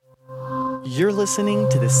You're listening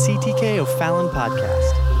to the CTK O'Fallon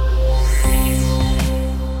podcast.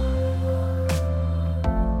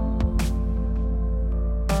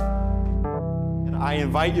 I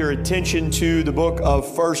invite your attention to the book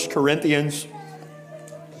of 1 Corinthians,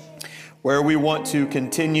 where we want to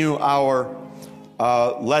continue our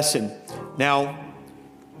lesson. Now,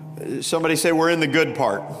 somebody say we're in the good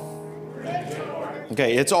part.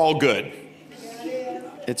 Okay, it's all good.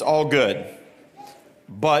 It's all good.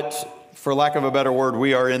 But for lack of a better word,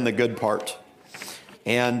 we are in the good part.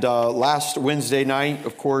 And last Wednesday night,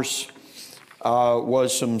 of course,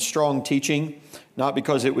 was some strong teaching, not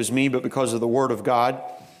because it was me, but because of the Word of God.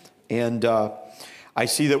 And I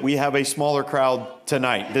see that we have a smaller crowd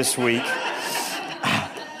tonight, this week.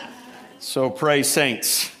 So praise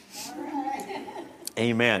saints.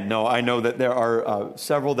 Amen. No, I know that there are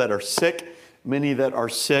several that are sick, many that are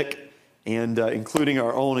sick, and including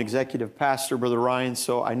our own executive pastor, Brother Ryan.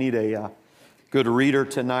 So I need a good reader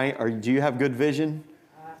tonight. Do you have good vision?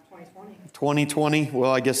 2020. 2020?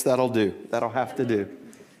 Well, I guess that'll do. That'll have to do.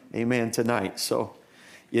 Amen tonight. So,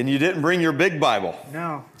 and you didn't bring your big Bible.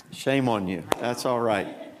 No. Shame on you. That's all right.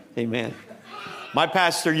 Amen. My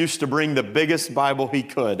pastor used to bring the biggest Bible he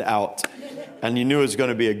could out. And you knew it was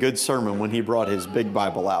going to be a good sermon when he brought his big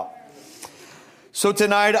Bible out. So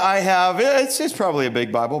tonight I have, it's probably a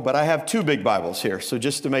big Bible, but I have two big Bibles here. So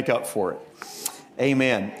just to make up for it.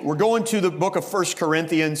 Amen. We're going to the book of 1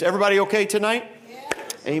 Corinthians. Everybody okay tonight? Yeah.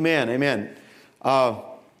 Amen. Amen.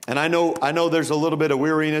 And I know there's a little bit of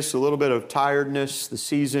weariness, a little bit of tiredness, the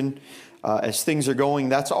season, as things are going.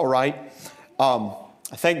 That's all right. I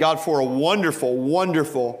thank God for a wonderful,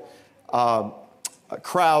 wonderful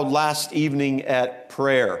crowd last evening at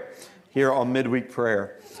prayer here on midweek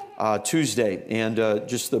prayer. Tuesday, and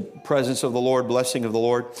just the presence of the Lord, blessing of the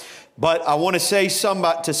Lord. But I want to say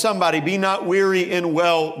to somebody, be not weary in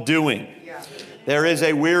well-doing. Yeah. There is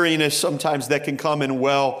a weariness sometimes that can come in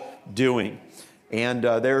well-doing. And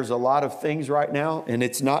there's a lot of things right now, and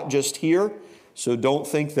it's not just here, so don't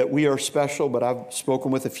think that we are special, but I've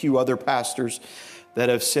spoken with a few other pastors that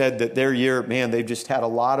have said that their year, man, they've just had a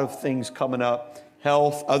lot of things coming up,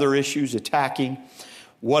 health, other issues, attacking,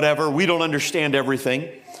 whatever. We don't understand everything.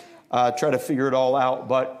 Try to figure it all out,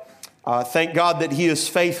 but thank God that He is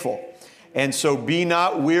faithful. And so be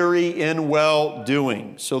not weary in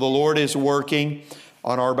well-doing. So the Lord is working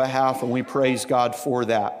on our behalf, and we praise God for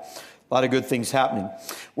that. A lot of good things happening.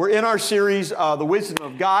 We're in our series, The Wisdom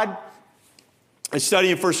of God, a study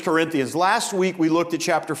in 1 Corinthians. Last week we looked at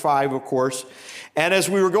chapter 5, of course. And as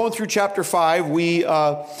we were going through chapter 5, we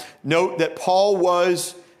note that Paul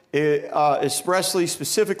was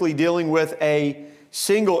specifically dealing with a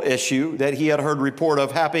single issue that he had heard report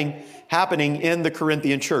of happening in the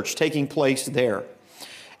Corinthian church, taking place there.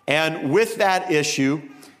 And with that issue,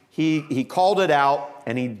 he called it out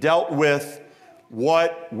and he dealt with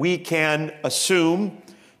what we can assume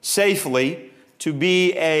safely to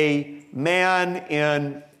be a man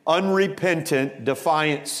in unrepentant,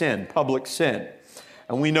 defiant sin, public sin.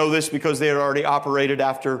 And we know this because they had already operated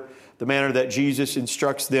after the manner that Jesus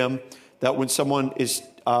instructs them, that when someone is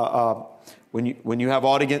When you have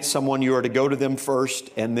aught against someone, you are to go to them first,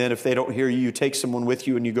 and then if they don't hear you, you take someone with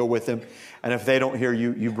you and you go with them. And if they don't hear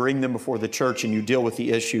you, you bring them before the church and you deal with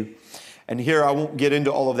the issue. And here, I won't get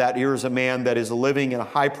into all of that. Here is a man that is living in a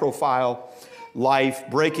high-profile life,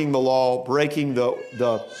 breaking the law, breaking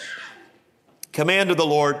the command of the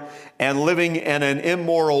Lord, and living in an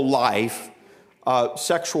immoral life,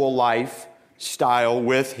 sexual lifestyle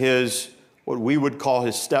with what we would call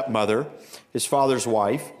his stepmother, his father's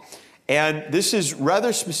wife. And this is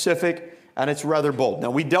rather specific, and it's rather bold.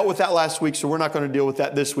 Now, we dealt with that last week, so we're not going to deal with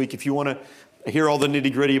that this week. If you want to hear all the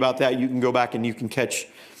nitty-gritty about that, you can go back and you can catch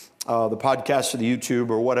the podcast or the YouTube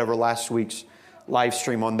or whatever, last week's live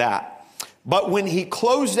stream on that. But when he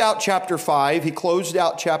closed out chapter 5,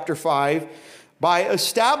 by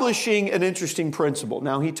establishing an interesting principle.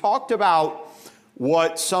 Now, he talked about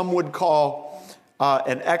what some would call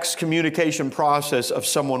an excommunication process of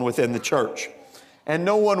someone within the church. And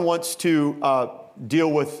no one wants to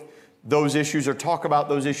deal with those issues or talk about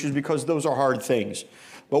those issues because those are hard things.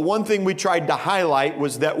 But one thing we tried to highlight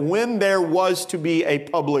was that when there was to be a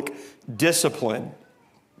public discipline,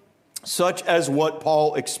 such as what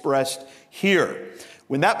Paul expressed here,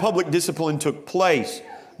 when that public discipline took place,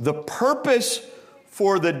 the purpose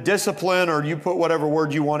for the discipline, or you put whatever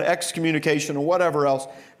word you want, excommunication or whatever else,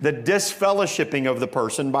 the disfellowshipping of the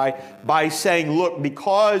person by saying, look,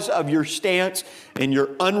 because of your stance and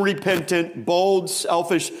your unrepentant, bold,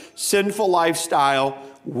 selfish, sinful lifestyle,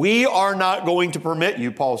 we are not going to permit you,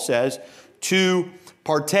 Paul says, to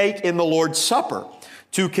partake in the Lord's Supper,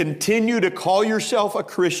 to continue to call yourself a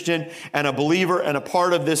Christian and a believer and a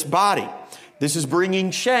part of this body. This is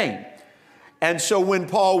bringing shame. And so when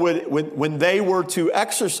when they were to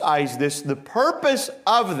exercise this, the purpose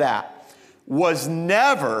of that was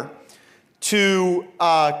never to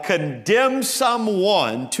condemn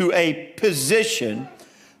someone to a position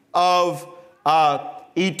of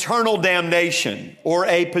eternal damnation or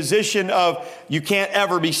a position of you can't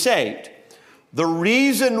ever be saved. The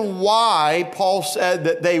reason why Paul said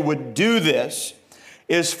that they would do this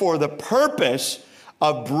is for the purpose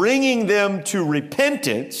of bringing them to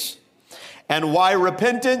repentance. And why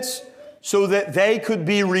repentance? So that they could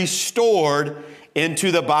be restored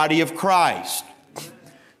into the body of Christ.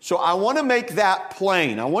 So I want to make that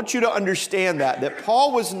plain. I want you to understand that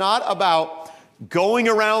Paul was not about going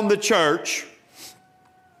around the church.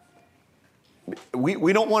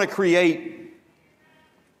 We don't want to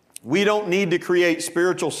we don't need to create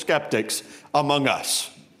spiritual skeptics among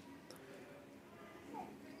us.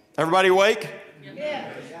 Everybody awake?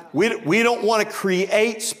 Yeah. We don't want to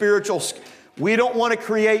create we don't want to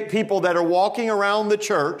create people that are walking around the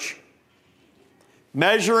church,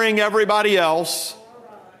 measuring everybody else,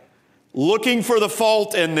 looking for the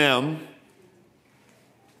fault in them,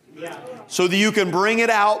 so that you can bring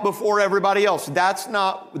it out before everybody else. That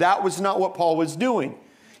was not what Paul was doing.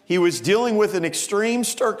 He was dealing with an extreme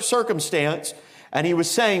circumstance, and he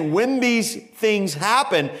was saying when these things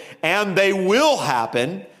happen, and they will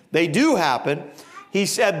happen, they do happen, he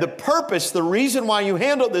said the purpose, the reason why you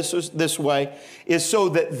handle this way is so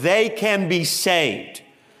that they can be saved.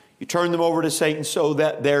 You turn them over to Satan so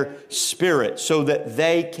that their spirit, so that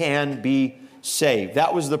they can be saved.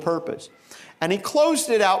 That was the purpose. And he closed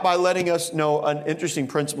it out by letting us know an interesting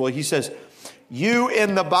principle. He says, you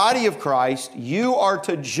in the body of Christ, you are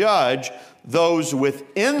to judge those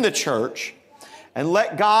within the church and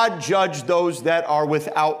let God judge those that are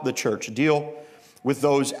without the church. Deal with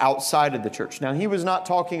those outside of the church. Now, he was not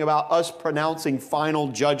talking about us pronouncing final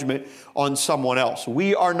judgment on someone else.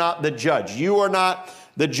 We are not the judge. You are not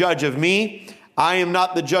the judge of me. I am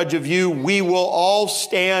not the judge of you. We will all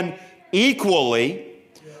stand equally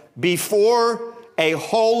before a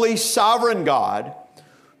holy, sovereign God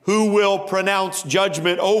who will pronounce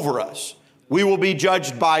judgment over us. We will be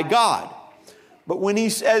judged by God. But when he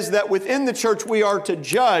says that within the church we are to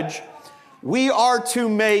judge, we are to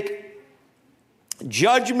make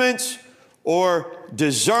judgments or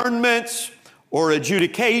discernments or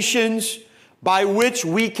adjudications by which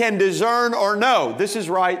we can discern or know this is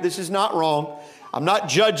right, this is not wrong. I'm not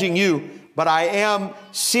judging you, but I am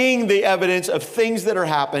seeing the evidence of things that are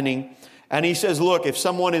happening. And he says, look, if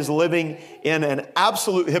someone is living in an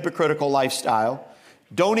absolute hypocritical lifestyle,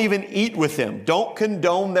 don't even eat with them. Don't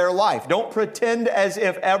condone their life. Don't pretend as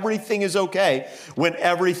if everything is okay when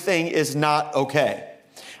everything is not okay.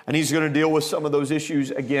 And he's going to deal with some of those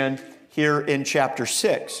issues again here in chapter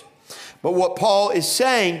 6. But what Paul is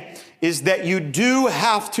saying is that you do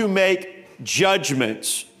have to make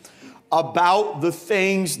judgments about the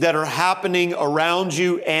things that are happening around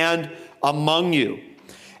you and among you.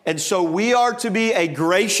 And so we are to be a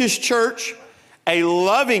gracious church, a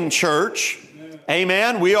loving church.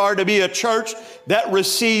 Amen. We are to be a church that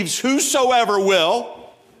receives whosoever will.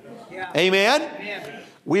 Amen.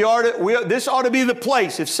 This ought to be the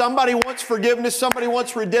place. If somebody wants forgiveness, somebody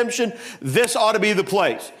wants redemption, this ought to be the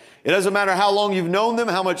place. It doesn't matter how long you've known them,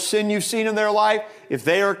 how much sin you've seen in their life. If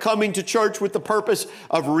they are coming to church with the purpose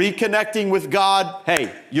of reconnecting with God,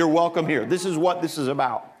 hey, you're welcome here. This is what this is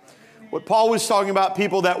about. What Paul was talking about,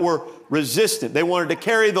 people that were resistant. They wanted to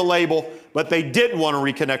carry the label, but they didn't want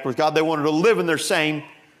to reconnect with God. They wanted to live in their same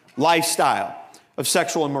lifestyle of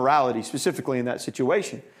sexual immorality, specifically in that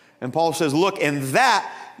situation. And Paul says, look, in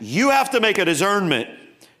that, you have to make a discernment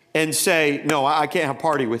and say, no, I can't have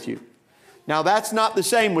party with you. Now, that's not the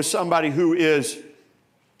same with somebody who is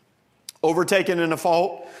overtaken in a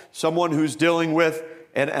fault, someone who's dealing with,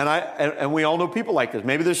 and we all know people like this.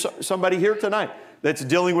 Maybe there's somebody here tonight that's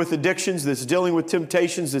dealing with addictions, that's dealing with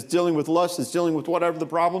temptations, that's dealing with lust, that's dealing with whatever the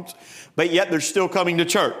problems, but yet they're still coming to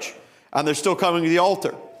church, and they're still coming to the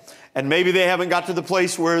altar. And maybe they haven't got to the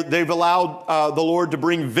place where they've allowed the Lord to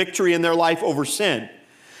bring victory in their life over sin.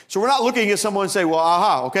 So we're not looking at someone and say,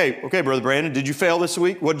 well, okay, Brother Brandon, did you fail this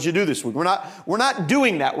week? What did you do this week? We're not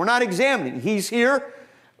doing that. We're not examining. He's here.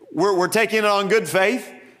 We're taking it on good faith.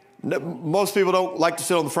 Most people don't like to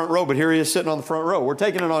sit on the front row, but here he is sitting on the front row. We're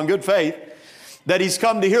taking it on good faith that he's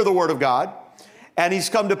come to hear the word of God and he's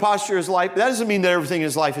come to posture his life. That doesn't mean that everything in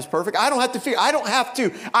his life is perfect. I don't have to fear.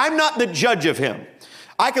 I'm not the judge of him.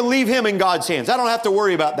 I can leave him in God's hands. I don't have to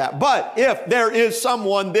worry about that. But if there is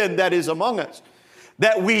someone then that is among us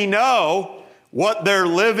that we know what they're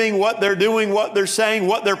living, what they're doing, what they're saying,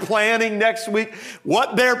 what they're planning next week,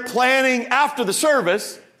 what they're planning after the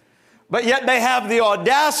service, but yet they have the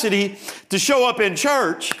audacity to show up in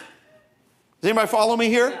church. Does anybody follow me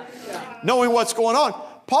here? Yeah. Knowing what's going on.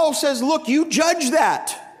 Paul says, look, you judge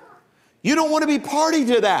that. You don't want to be party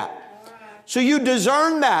to that. So you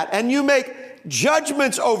discern that and you make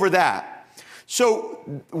judgments over that.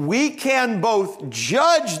 So we can both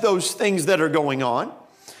judge those things that are going on.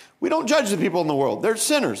 We don't judge the people in the world. They're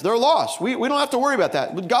sinners. They're lost. We don't have to worry about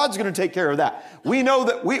that. God's going to take care of that. We know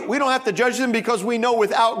that we don't have to judge them because we know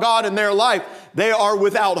without God in their life, they are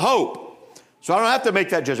without hope. So I don't have to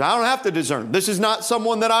make that judgment. I don't have to discern. This is not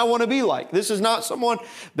someone that I want to be like. This is not someone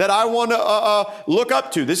that I want to look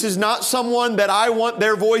up to. This is not someone that I want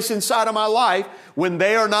their voice inside of my life when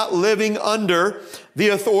they are not living under the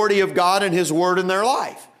authority of God and His Word in their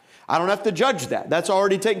life. I don't have to judge that. That's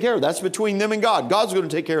already taken care of. That's between them and God. God's going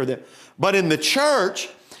to take care of them. But in the church,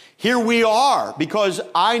 here we are because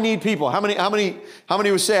I need people. How many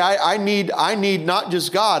would say I need not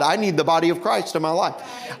just God, I need the body of Christ in my life.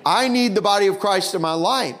 I need the body of Christ in my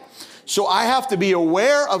life. So I have to be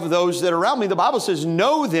aware of those that are around me. The Bible says,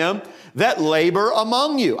 know them that labor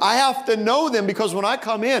among you. I have to know them because when I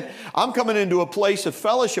come in, I'm coming into a place of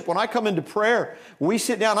fellowship. When I come into prayer, when we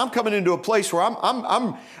sit down, I'm coming into a place where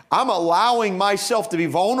I'm allowing myself to be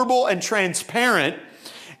vulnerable and transparent.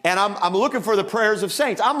 And I'm looking for the prayers of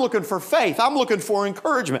saints. I'm looking for faith. I'm looking for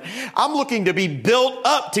encouragement. I'm looking to be built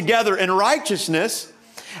up together in righteousness.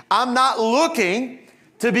 I'm not looking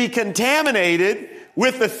to be contaminated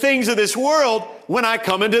with the things of this world when I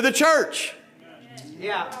come into the church.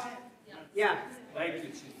 Yeah. Yeah.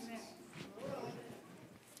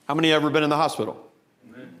 How many have ever been in the hospital?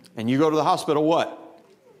 And you go to the hospital what?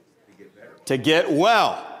 To get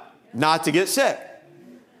well, not to get sick.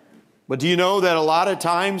 But do you know that a lot of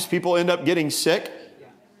times people end up getting sick?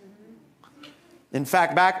 In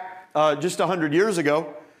fact, back just 100 years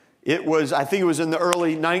ago, I think it was in the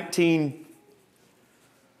early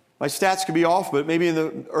my stats could be off, but maybe in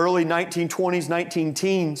the early 1920s,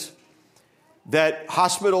 19-teens, that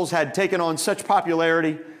hospitals had taken on such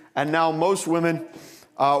popularity, and now most women,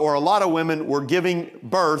 or a lot of women, were giving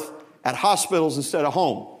birth at hospitals instead of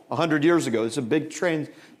home. 100 years ago. It's a big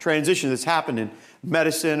transition that's happened in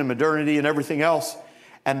medicine and modernity and everything else.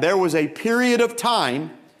 And there was a period of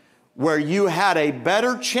time where you had a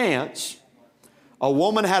better chance, a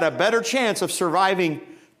woman had a better chance of surviving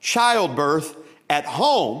childbirth at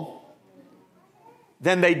home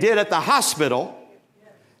than they did at the hospital.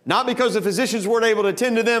 Not because the physicians weren't able to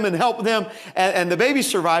attend to them and help them and the baby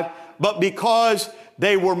survive, but because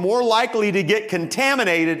they were more likely to get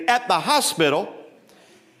contaminated at the hospital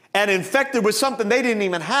and infected with something they didn't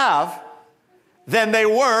even have than they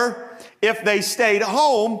were if they stayed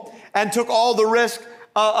home and took all the risk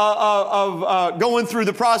of going through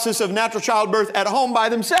the process of natural childbirth at home by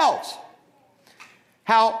themselves.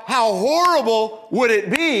 How horrible would it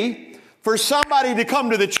be for somebody to come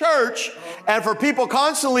to the church and for people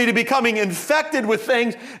constantly to becoming infected with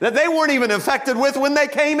things that they weren't even infected with when they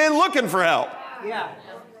came in looking for help? Yeah.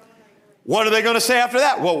 What are they going to say after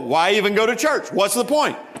that? Well, why even go to church? What's the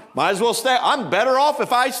point? Might as well stay. I'm better off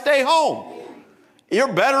if I stay home.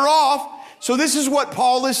 You're better off. So this is what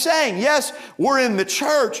Paul is saying. Yes, we're in the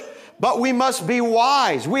church, but we must be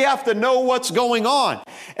wise. We have to know what's going on.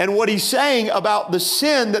 And what he's saying about the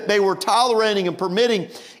sin that they were tolerating and permitting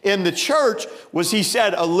in the church was, he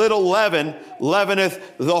said, a little leaven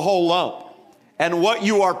leaveneth the whole lump. And what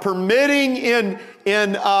you are permitting in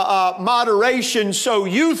moderation, so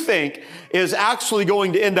you think, is actually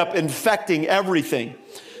going to end up infecting everything.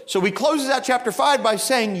 So he closes out chapter 5 by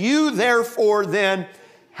saying, you therefore then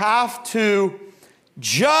have to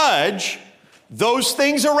judge those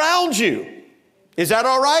things around you. Is that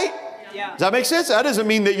all right? Yeah. Does that make sense? That doesn't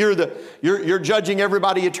mean that you're judging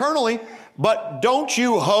everybody eternally, but don't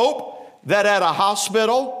you hope that at a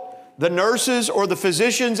hospital, the nurses or the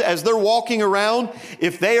physicians, as they're walking around,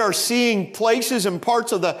 if they are seeing places and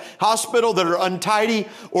parts of the hospital that are untidy,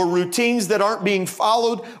 or routines that aren't being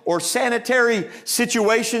followed, or sanitary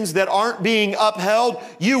situations that aren't being upheld,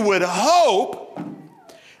 you would hope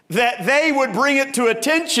that they would bring it to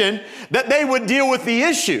attention, that they would deal with the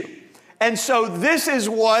issue. And so this is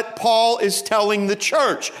what Paul is telling the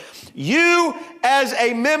church. You, as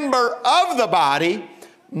a member of the body,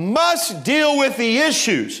 must deal with the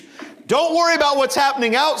issues. Don't worry about what's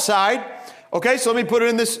happening outside. Okay, so let me put it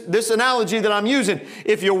in this analogy that I'm using.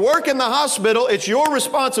 If you work in the hospital, it's your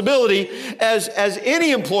responsibility as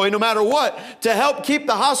any employee, no matter what, to help keep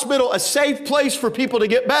the hospital a safe place for people to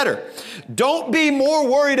get better. Don't be more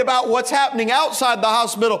worried about what's happening outside the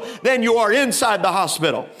hospital than you are inside the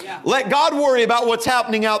hospital. Yeah. Let God worry about what's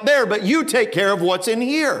happening out there, but you take care of what's in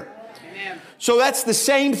here. So that's the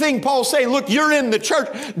same thing Paul's saying. Look, you're in the church.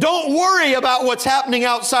 Don't worry about what's happening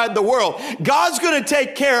outside the world. God's going to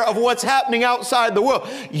take care of what's happening outside the world.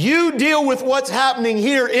 You deal with what's happening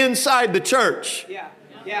here inside the church. Yeah.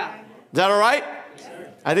 Yeah. Is that all right?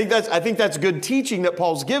 I think that's good teaching that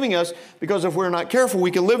Paul's giving us, because if we're not careful,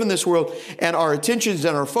 we can live in this world and our attentions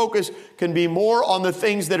and our focus can be more on the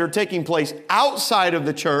things that are taking place outside of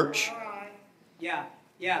the church. Yeah.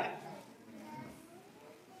 Yeah.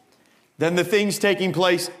 Than the things taking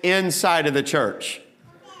place inside of the church.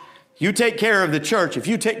 You take care of the church. If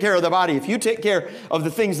you take care of the body, if you take care of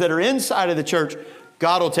the things that are inside of the church,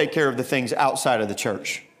 God will take care of the things outside of the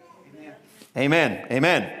church. Amen.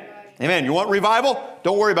 Amen. Amen. You want revival?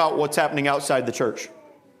 Don't worry about what's happening outside the church.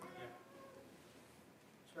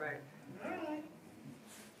 That's right.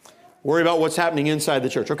 Worry about what's happening inside the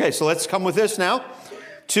church. Okay, so let's come with this now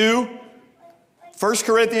to 1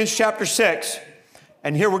 Corinthians chapter 6.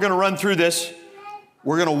 And here we're going to run through this.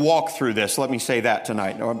 We're going to walk through this. Let me say that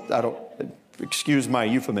tonight. No, I don't, excuse my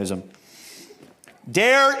euphemism.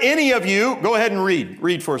 Dare any of you, go ahead and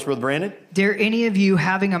read for us, Brother Brandon. Dare any of you,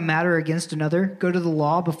 having a matter against another, go to the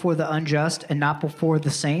law before the unjust and not before the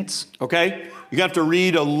saints? Okay, you have to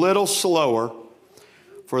read a little slower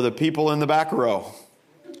for the people in the back row.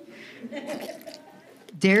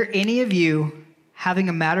 Dare any of you, having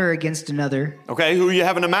a matter against another. Okay, who are you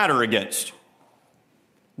having a matter against?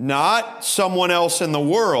 Not someone else in the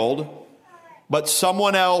world, but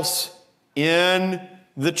someone else in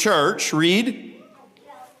the church. Read.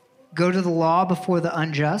 Go to the law before the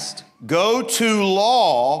unjust. Go to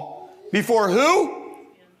law before who?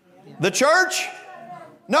 The church?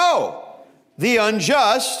 No. The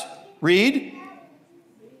unjust. Read.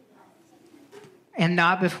 And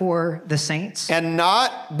not before the saints. And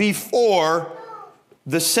not before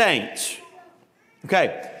the saints.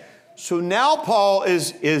 Okay. So now Paul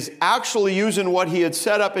is actually using what he had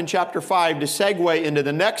set up in chapter 5 to segue into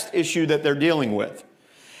the next issue that they're dealing with.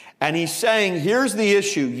 And he's saying, here's the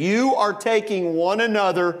issue. You are taking one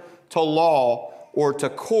another to law or to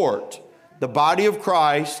court. The body of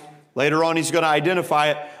Christ, later on he's going to identify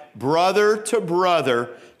it, brother to brother.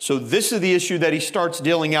 So this is the issue that he starts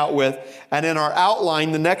dealing out with. And in our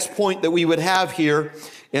outline, the next point that we would have here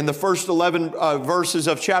in the first 11 verses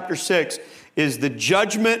of chapter 6 is the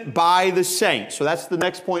judgment by the saints. So that's the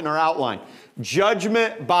next point in our outline.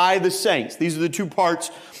 Judgment by the saints. These are the two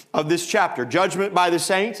parts of this chapter. Judgment by the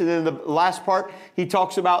saints. And then the last part, he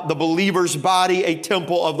talks about the believer's body, a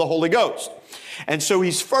temple of the Holy Ghost. And so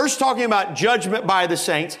he's first talking about judgment by the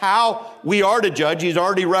saints, how we are to judge. He's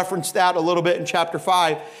already referenced that a little bit in chapter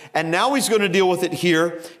 5. And now he's going to deal with it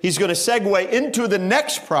here. He's going to segue into the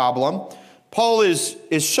next problem. Paul is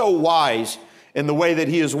so wise in the way that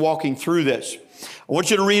he is walking through this. I want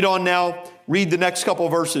you to read on now. Read the next couple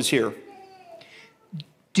of verses here.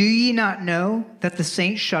 Do ye not know that the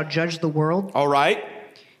saints shall judge the world? All right.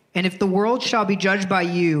 And if the world shall be judged by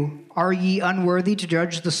you, are ye unworthy to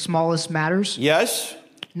judge the smallest matters? Yes.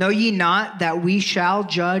 Know ye not that we shall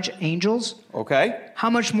judge angels? Okay. How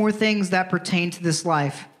much more things that pertain to this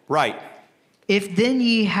life? Right. If then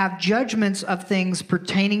ye have judgments of things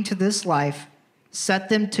pertaining to this life, set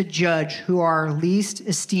them to judge who are least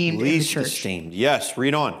esteemed in the Least church. esteemed. Yes,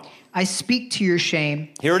 read on. I speak to your shame.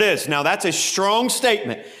 Here it is. Now that's a strong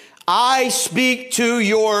statement. I speak to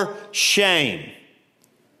your shame.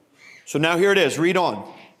 So now here it is. Read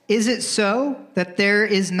on. Is it so that there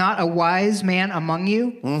is not a wise man among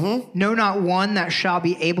you? Mm-hmm. No, not one that shall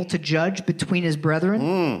be able to judge between his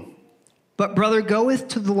brethren? But brother goeth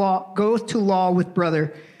to law with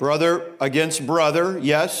brother. Brother against brother.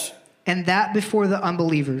 Yes. And that before the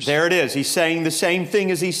unbelievers. There it is. He's saying the same thing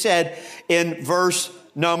as he said in verse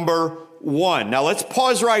number 1. Now let's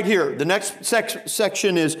pause right here. The next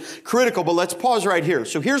section is critical, but let's pause right here.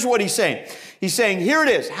 So here's what he's saying. He's saying, here it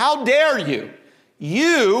is. How dare you?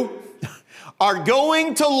 You are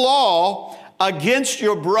going to law against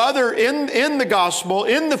your brother in the gospel,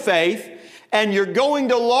 in the faith, and you're going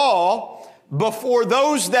to law before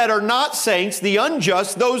those that are not saints, the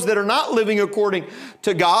unjust, those that are not living according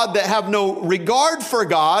to God, that have no regard for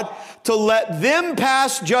God, to let them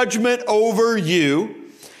pass judgment over you.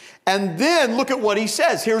 And then look at what he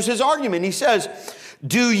says. Here's his argument. He says,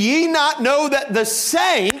 do ye not know that the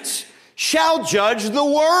saints shall judge the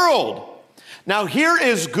world? Now, here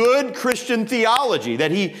is good Christian theology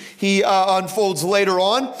that he unfolds later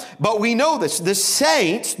on, but we know this. The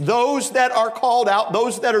saints, those that are called out,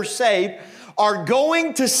 those that are saved, are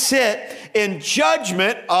going to sit in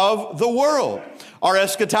judgment of the world. Our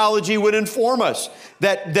eschatology would inform us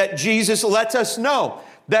that Jesus lets us know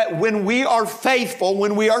that when we are faithful,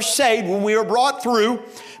 when we are saved, when we are brought through,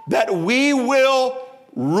 that we will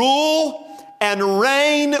rule and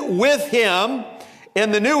reign with Him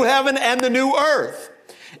in the new heaven and the new earth.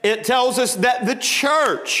 It tells us that the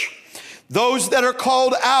church, those that are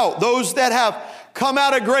called out, those that have come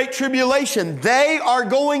out of great tribulation, they are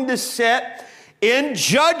going to sit in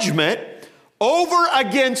judgment over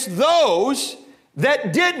against those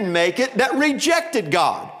that didn't make it, that rejected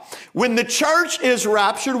God. When the church is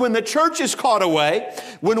raptured, when the church is caught away,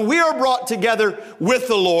 when we are brought together with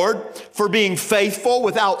the Lord for being faithful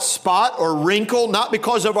without spot or wrinkle, not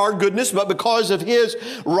because of our goodness, but because of His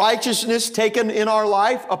righteousness taken in our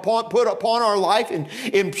life, put upon our life and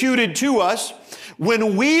imputed to us,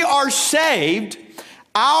 when we are saved,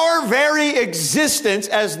 our very existence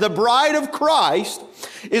as the bride of Christ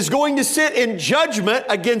is going to sit in judgment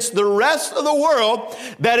against the rest of the world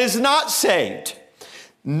that is not saved.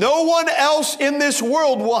 No one else in this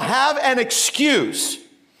world will have an excuse,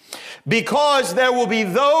 because there will be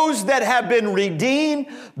those that have been redeemed,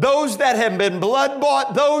 those that have been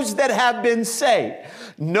blood-bought, those that have been saved.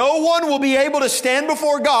 No one will be able to stand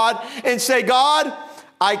before God and say, God,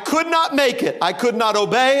 I could not make it. I could not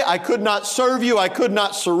obey. I could not serve you. I could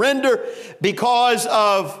not surrender because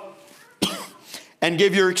of, and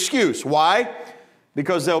give your excuse. Why?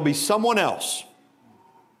 Because there'll be someone else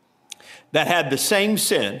that had the same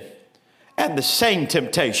sin and the same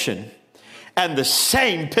temptation and the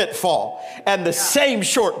same pitfall and the same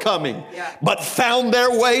shortcoming, but found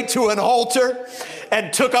their way to an altar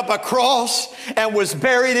and took up a cross and was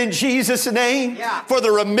buried in Jesus' name for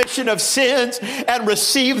the remission of sins and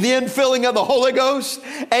received the infilling of the Holy Ghost.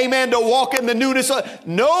 Amen. To walk in the newness of,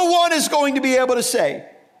 no one is going to be able to say,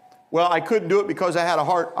 well, I couldn't do it because I had a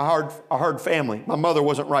hard family. My mother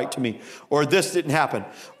wasn't right to me. Or this didn't happen.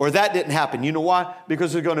 Or that didn't happen. You know why?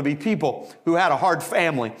 Because there's going to be people who had a hard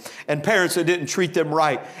family and parents that didn't treat them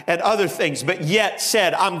right and other things, but yet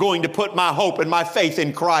said, I'm going to put my hope and my faith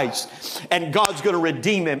in Christ and God's going to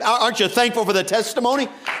redeem him. Aren't you thankful for the testimony?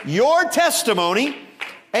 Your testimony,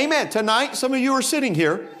 amen. Tonight, some of you are sitting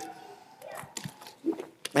here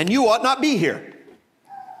and you ought not be here.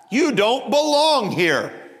 You don't belong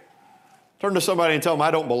here. Turn to somebody and tell them, I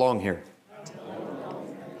don't belong here.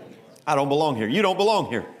 I don't belong here. You don't belong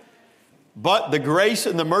here. But the grace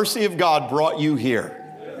and the mercy of God brought you here.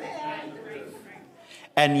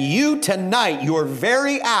 And you tonight, your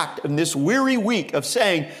very act in this weary week of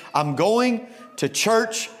saying, I'm going to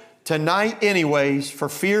church tonight anyways for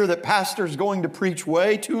fear that pastor's going to preach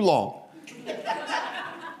way too long.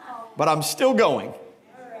 But I'm still going.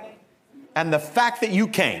 And the fact that you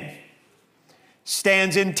came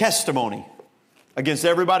stands in testimony against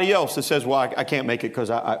everybody else that says, well, I can't make it because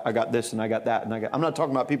I got this and I got that. I'm not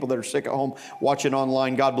talking about people that are sick at home watching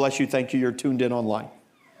online. God bless you. Thank you. You're tuned in online.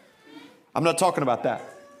 I'm not talking about that.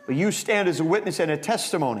 But you stand as a witness and a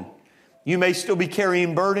testimony. You may still be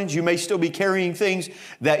carrying burdens. You may still be carrying things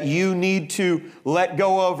that you need to let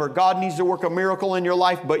go of, or God needs to work a miracle in your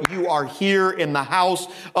life, but you are here in the house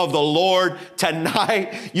of the Lord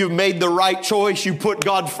tonight. You've made the right choice. You put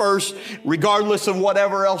God first, regardless of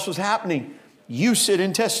whatever else was happening. You sit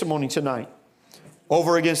in testimony tonight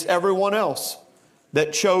over against everyone else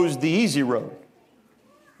that chose the easy road,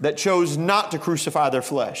 that chose not to crucify their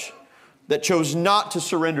flesh, that chose not to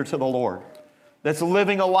surrender to the Lord, that's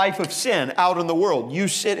living a life of sin out in the world. You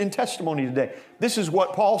sit in testimony today. This is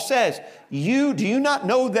what Paul says. Do you not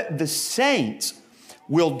know that the saints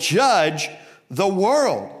will judge the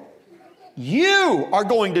world? You are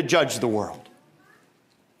going to judge the world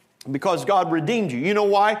because God redeemed you. You know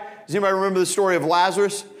why? Does anybody remember the story of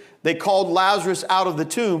Lazarus? They called Lazarus out of the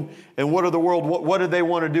tomb, and what did they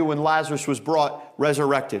want to do when Lazarus was brought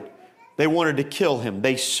resurrected? They wanted to kill him.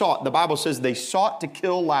 The Bible says they sought to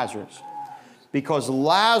kill Lazarus because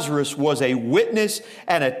Lazarus was a witness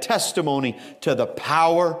and a testimony to the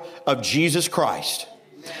power of Jesus Christ.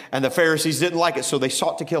 And the Pharisees didn't like it, so they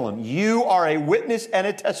sought to kill him. You are a witness and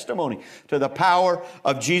a testimony to the power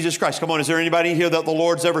of Jesus Christ. Come on, is there anybody here that the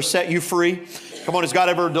Lord's ever set you free? Come on, has God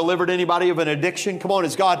ever delivered anybody of an addiction? Come on,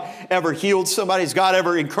 has God ever healed somebody? Has God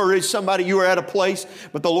ever encouraged somebody? You were at a place,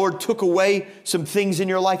 but the Lord took away some things in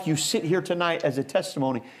your life. You sit here tonight as a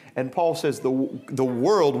testimony. And Paul says the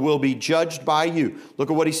world will be judged by you.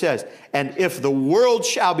 Look at what he says. And if the world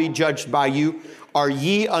shall be judged by you, are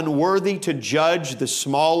ye unworthy to judge the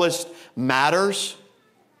smallest matters.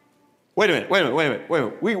 Wait a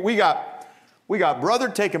minute. We got brother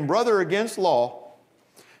taking brother against law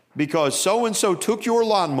because so-and-so took your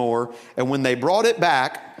lawnmower, and when they brought it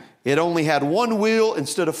back, it only had one wheel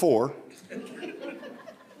instead of four.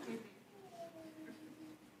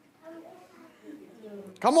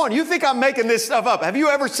 Come on, you think I'm making this stuff up. Have you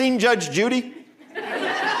ever seen Judge Judy?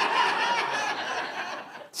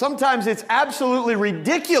 Sometimes it's absolutely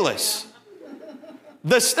ridiculous,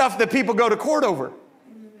 the stuff that people go to court over.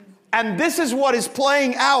 And this is what is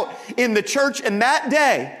playing out in the church in that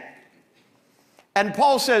day. And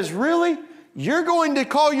Paul says, really? You're going to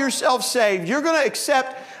call yourself saved. You're going to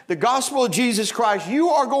accept the gospel of Jesus Christ. You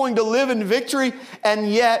are going to live in victory,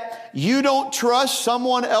 and yet you don't trust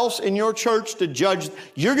someone else in your church to judge.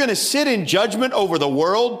 You're going to sit in judgment over the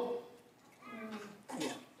world,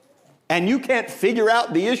 and you can't figure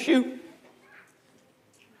out the issue?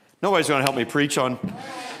 Nobody's going to help me preach on.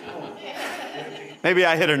 Maybe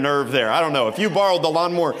I hit a nerve there. I don't know. If you borrowed the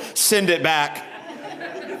lawnmower, send it back.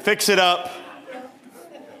 Fix it up.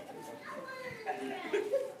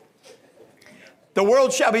 The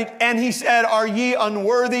world shall be, and he said, are ye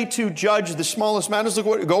unworthy to judge the smallest matters? Look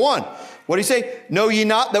what, go on. What did he say? Know ye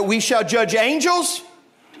not that we shall judge angels?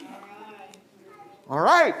 All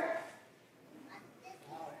right.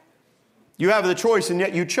 You have the choice, and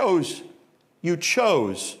yet you chose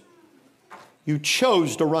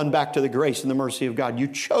to run back to the grace and the mercy of God. You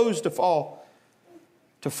chose to follow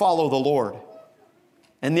the Lord.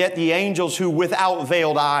 And yet the angels who without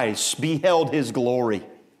veiled eyes beheld his glory.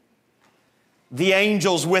 The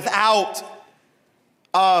angels without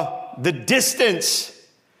the distance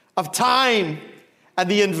of time and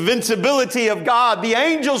the invincibility of God. The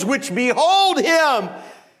angels which behold him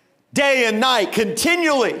day and night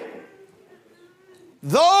continually.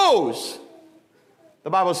 Those, the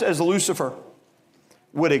Bible says, Lucifer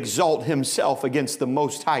would exalt himself against the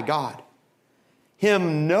Most High God.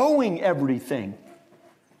 Him knowing everything.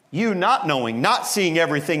 You not knowing, not seeing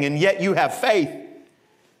everything, and yet you have faith.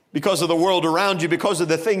 Because of the world around you, because of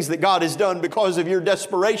the things that God has done, because of your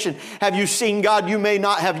desperation. Have you seen God? You may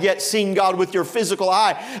not have yet seen God with your physical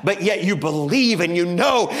eye, but yet you believe and you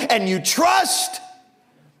know and you trust.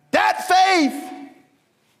 That faith.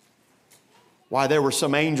 Why, there were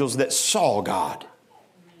some angels that saw God.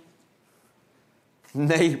 And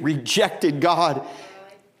they rejected God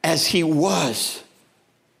as he was.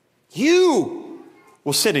 You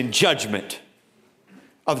will sit in judgment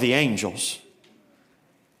of the angels.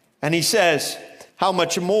 And he says, how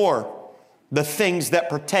much more the things that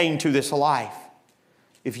pertain to this life.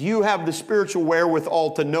 If you have the spiritual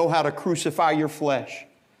wherewithal to know how to crucify your flesh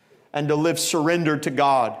and to live surrendered to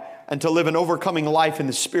God and to live an overcoming life in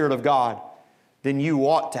the Spirit of God, then you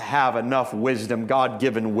ought to have enough wisdom,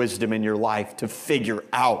 God-given wisdom in your life to figure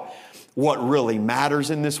out what really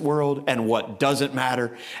matters in this world and what doesn't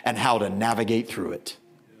matter and how to navigate through it.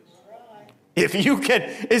 If you can,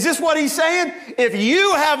 is this what he's saying? If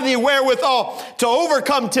you have the wherewithal to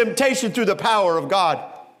overcome temptation through the power of God,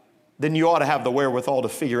 then you ought to have the wherewithal to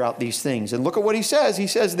figure out these things. And look at what he says. He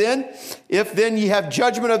says then, if then ye have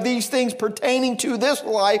judgment of these things pertaining to this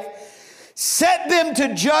life, set them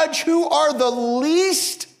to judge who are the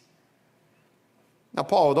least. Now,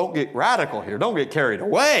 Paul, don't get radical here. Don't get carried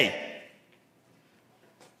away.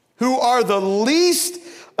 Who are the least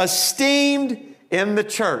esteemed in the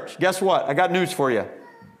church. Guess what? I got news for you.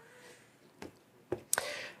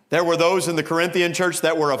 There were those in the Corinthian church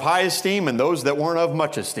that were of high esteem and those that weren't of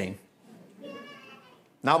much esteem.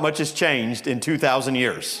 Not much has changed in 2,000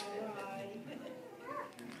 years.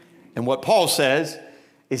 And what Paul says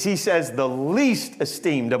is he says the least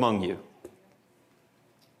esteemed among you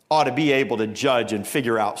ought to be able to judge and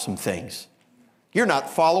figure out some things. You're not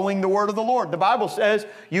following the word of the Lord. The Bible says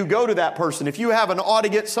you go to that person. If you have an ought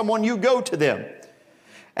against someone, you go to them.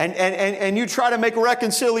 And you try to make a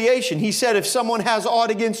reconciliation. He said if someone has ought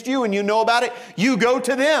against you and you know about it, you go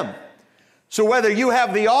to them. So whether you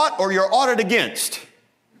have the ought or you're oughted against,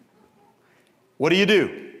 what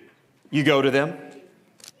do? You go to them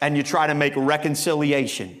and you try to make a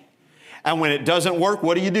reconciliation. And when it doesn't work,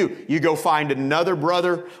 what do? You go find another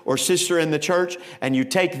brother or sister in the church and you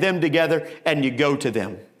take them together and you go to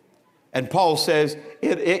them. And Paul says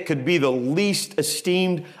it could be the least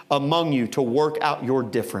esteemed among you to work out your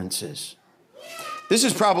differences. This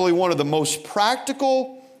is probably one of the most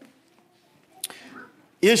practical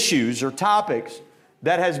issues or topics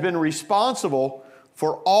that has been responsible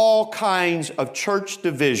for all kinds of church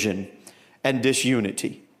division and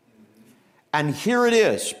disunity. And here it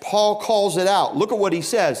is. Paul calls it out. Look at what he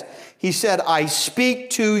says. He said, I speak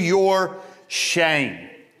to your shame.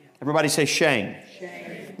 Everybody say shame.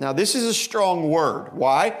 Now, this is a strong word.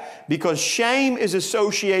 Why? Because shame is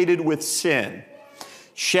associated with sin.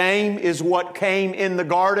 Shame is what came in the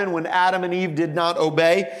garden when Adam and Eve did not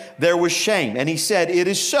obey. There was shame. And he said, it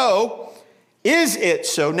is so. Is it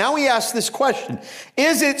so? Now he asks this question.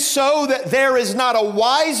 Is it so that there is not a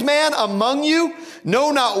wise man among you? No,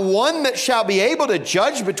 not one that shall be able to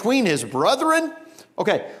judge between his brethren?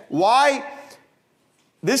 Okay, why?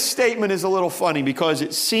 This statement is a little funny because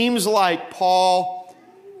it seems like Paul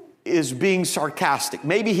is being sarcastic.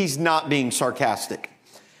 Maybe he's not being sarcastic.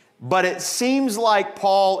 But it seems like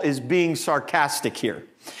Paul is being sarcastic here.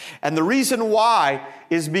 And the reason why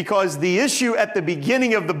is because the issue at the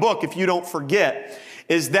beginning of the book, if you don't forget,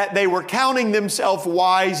 is that they were counting themselves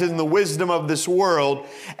wise in the wisdom of this world.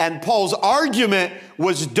 And Paul's argument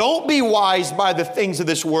was, don't be wise by the things of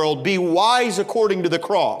this world. Be wise according to the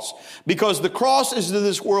cross. Because the cross is to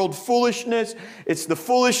this world foolishness. It's the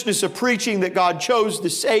foolishness of preaching that God chose to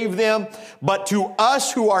save them. But to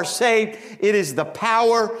us who are saved, it is the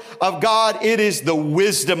power of God. It is the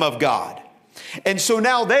wisdom of God. And so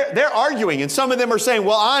now they're arguing, and some of them are saying,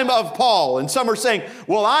 well, I'm of Paul, and some are saying,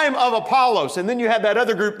 well, I'm of Apollos. And then you have that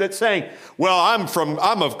other group that's saying, well,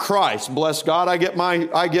 I'm of Christ. Bless God, I get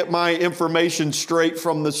my information straight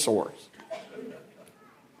from the source.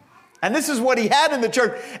 And this is what he had in the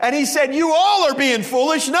church. And he said, you all are being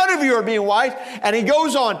foolish. None of you are being wise. And he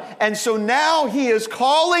goes on. And so now he is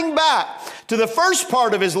calling back to the first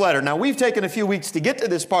part of his letter. Now, we've taken a few weeks to get to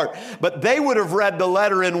this part, but they would have read the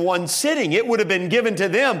letter in one sitting. It would have been given to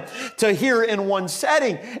them to hear in one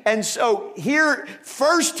setting. And so here,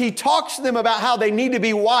 first, he talks to them about how they need to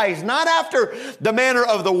be wise, not after the manner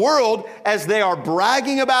of the world as they are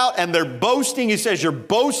bragging about and they're boasting. He says, your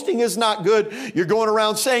boasting is not good. You're going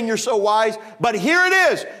around saying you're so wise. But here it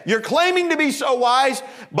is. You're claiming to be so wise,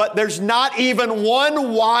 but there's not even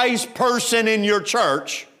one wise person in your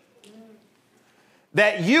church.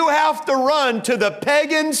 That you have to run to the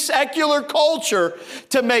pagan secular culture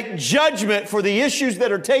to make judgment for the issues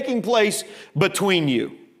that are taking place between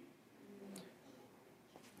you.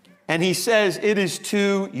 And he says it is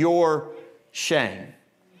to your shame.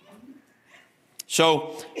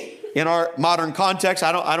 So in our modern context,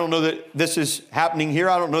 I don't know that this is happening here.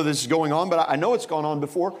 I don't know this is going on, but I know it's gone on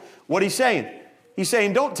before. What he's saying? He's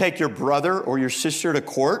saying don't take your brother or your sister to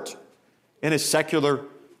court in a secular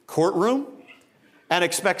courtroom and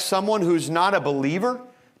expect someone who's not a believer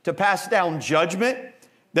to pass down judgment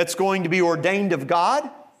that's going to be ordained of God.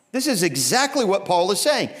 This is exactly what Paul is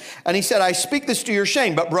saying. And he said, I speak this to your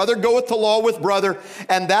shame, but brother goeth to law with brother,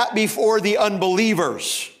 and that before the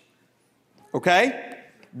unbelievers. Okay?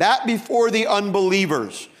 That before the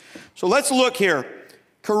unbelievers. So let's look here.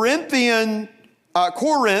 Corinth, the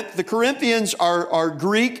Corinthians are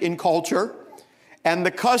Greek in culture, and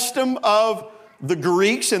the custom of the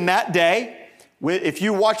Greeks in that day, if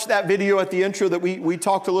you watch that video at the intro that we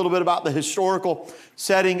talked a little bit about the historical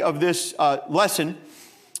setting of this lesson,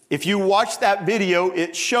 if you watch that video,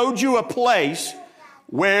 it showed you a place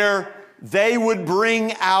where they would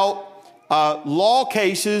bring out law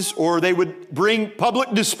cases, or they would bring public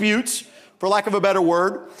disputes, for lack of a better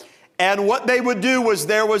word. And what they would do was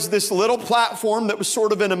there was this little platform that was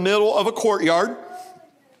sort of in the middle of a courtyard.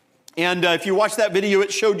 And if you watch that video,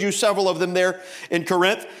 it showed you several of them there in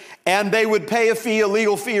Corinth. And they would pay a fee, a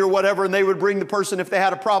legal fee or whatever, and they would bring the person if they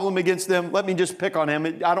had a problem against them. Let me just pick on him.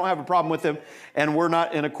 I don't have a problem with him, and we're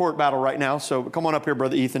not in a court battle right now, so come on up here,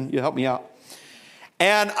 Brother Ethan. You help me out.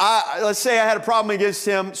 And let's say I had a problem against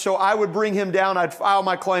him, so I would bring him down. I'd file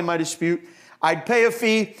my claim, my dispute. I'd pay a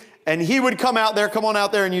fee, and he would come out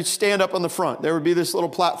there, and you'd stand up on the front. There would be this little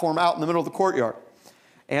platform out in the middle of the courtyard,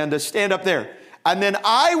 and stand up there. And then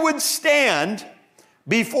I would stand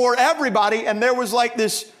before everybody, and there was like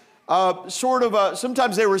this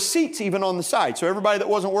sometimes there were seats even on the side. So everybody that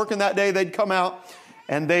wasn't working that day, they'd come out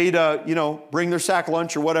and they'd, bring their sack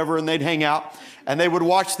lunch or whatever, and they'd hang out and they would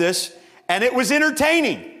watch this, and it was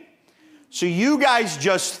entertaining. So you guys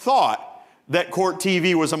just thought that court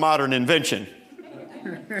TV was a modern invention.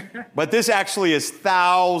 But this actually is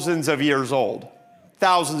thousands of years old.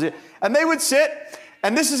 And they would sit,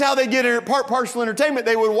 and this is how they get partial entertainment.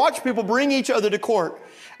 They would watch people bring each other to court,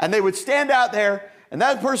 and they would stand out there, and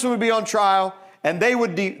that person would be on trial, and they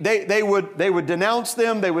would denounce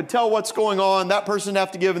them. They would tell what's going on. That person would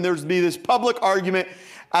have to give, and there would be this public argument.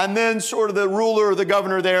 And then sort of the ruler or the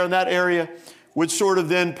governor there in that area would sort of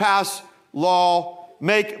then pass law,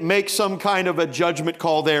 make some kind of a judgment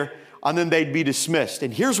call there, and then they'd be dismissed.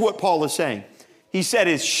 And here's what Paul is saying. He said,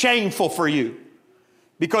 it's shameful for you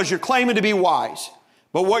because you're claiming to be wise.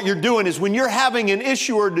 But what you're doing is when you're having an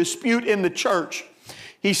issue or dispute in the church,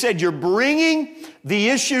 He said, you're bringing the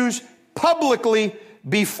issues publicly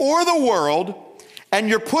before the world, and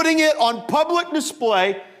you're putting it on public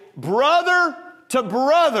display, brother to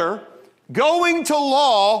brother, going to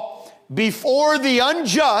law before the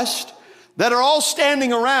unjust that are all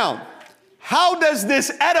standing around. How does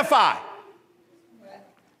this edify?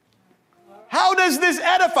 How does this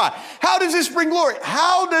edify? How does this bring glory?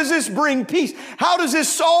 How does this bring peace? How does this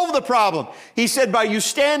solve the problem? He said, by you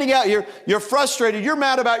standing out here, you're frustrated. You're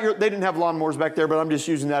mad about they didn't have lawnmowers back there, but I'm just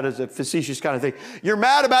using that as a facetious kind of thing. You're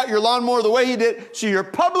mad about your lawnmower the way he did. So you're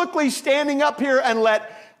publicly standing up here and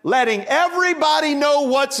letting everybody know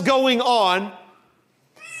what's going on.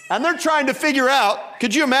 And they're trying to figure out,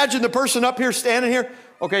 could you imagine the person up here standing here?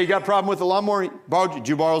 Okay, you got a problem with the lawnmower? Did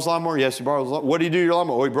you borrow his lawnmower? Yes, you borrowed his lawnmower. What did he do to your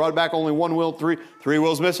lawnmower? Oh, he brought it back, only one wheel, three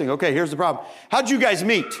wheels missing. Okay, here's the problem. How'd you guys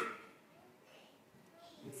meet?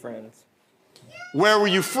 Friends. Where were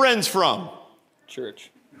you friends from?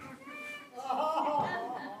 Church.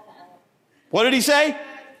 What did he say?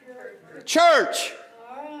 Church.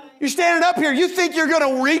 You're standing up here. You think you're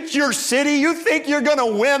going to reach your city. You think you're going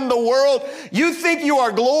to win the world. You think you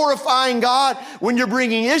are glorifying God when you're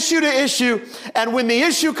bringing issue to issue. And when the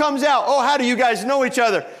issue comes out, oh, how do you guys know each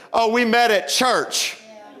other? Oh, we met at church.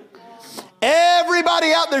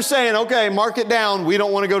 Everybody out there saying, okay, mark it down. We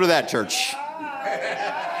don't want to go to that church.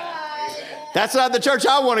 That's not the church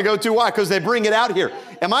I want to go to. Why? Because they bring it out here.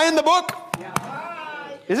 Am I in the book?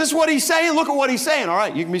 Is this what he's saying? Look at what he's saying. All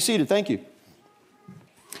right, you can be seated. Thank you.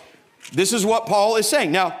 This is what Paul is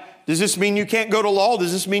saying. Now, does this mean you can't go to law?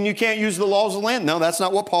 Does this mean you can't use the laws of the land? No, that's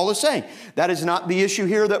not what Paul is saying. That is not the issue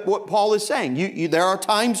here that what Paul is saying. There are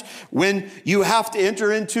times when you have to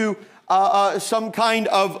enter into some kind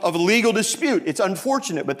of legal dispute. It's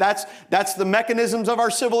unfortunate, but that's the mechanisms of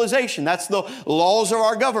our civilization. That's the laws of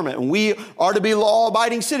our government. And we are to be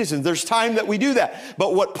law-abiding citizens. There's time that we do that.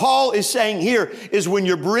 But what Paul is saying here is when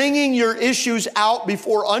you're bringing your issues out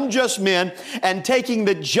before unjust men and taking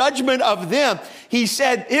the judgment of them, he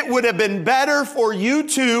said it would have been better for you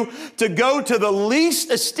two to go to the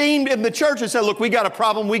least esteemed in the church and say, look, we got a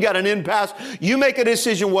problem. We got an impasse. You make a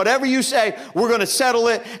decision. Whatever you say, we're going to settle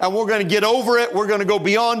it and we're going to get over it. We're going to go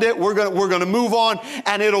beyond it. We're going to move on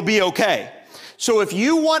and it'll be okay. So if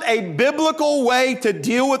you want a biblical way to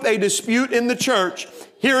deal with a dispute in the church,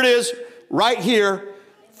 here it is right here.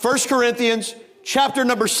 1 Corinthians chapter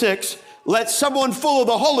number 6. Let someone full of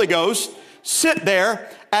the Holy Ghost sit there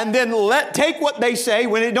and then take what they say.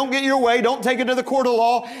 When it don't get your way, don't take it to the court of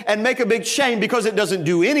law and make a big shame because it doesn't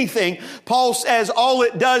do anything. Paul says all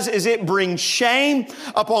it does is it brings shame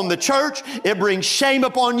upon the church. It brings shame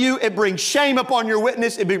upon you. It brings shame upon your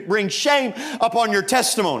witness. It brings shame upon your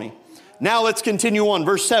testimony. Now let's continue on.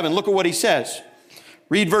 Verse 7, look at what he says.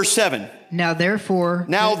 Read verse 7. Now therefore,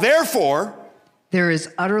 there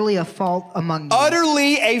is utterly a fault among you.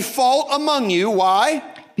 Utterly a fault among you. Why?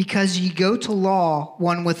 Because ye go to law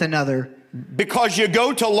one with another. Because you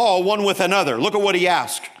go to law one with another. Look at what he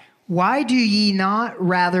asked. Why do ye not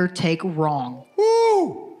rather take wrong?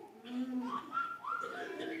 Woo!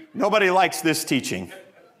 Nobody likes this teaching.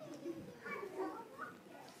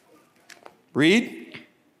 Read.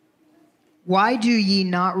 Why do ye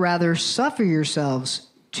not rather suffer yourselves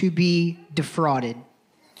to be defrauded?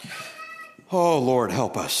 Oh, Lord,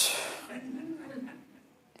 help us.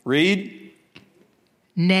 Read.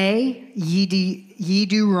 Nay, ye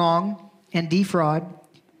do wrong and defraud,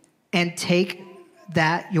 and take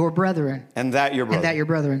that your brethren. And that your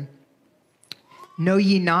brethren. Know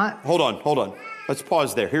ye not? Hold on. Let's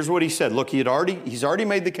pause there. Here's what he said. Look, he's already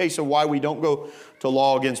made the case of why we don't go to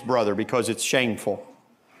law against brother, because it's shameful.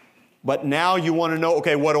 But now you want to know,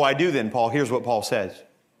 okay, what do I do then, Paul? Here's what Paul says.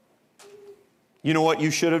 You know what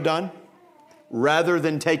you should have done? Rather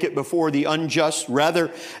than take it before the unjust, rather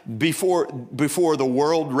before the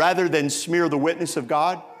world, rather than smear the witness of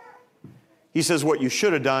God, he says what you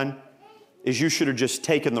should have done is you should have just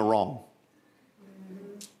taken the wrong.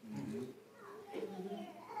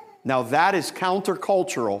 Now that is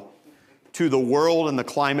countercultural to the world and the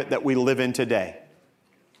climate that we live in today.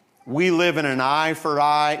 We live in an eye for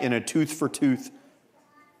eye and a tooth for tooth.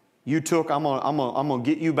 I'm gonna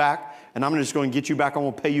get you back, and I'm just going to get you back. I'm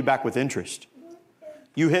going to pay you back with interest.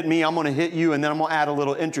 You hit me, I'm going to hit you, and then I'm going to add a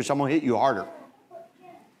little interest. I'm going to hit you harder.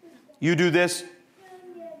 You do this.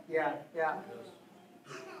 Yeah.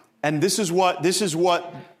 And this is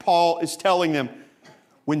what Paul is telling them.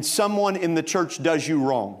 When someone in the church does you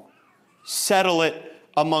wrong, settle it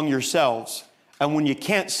among yourselves. And when you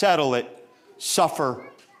can't settle it, suffer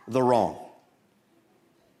the wrong.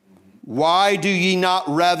 Why do ye not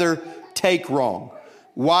rather take wrong?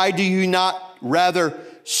 Why do you not rather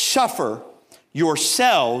suffer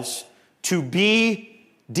yourselves to be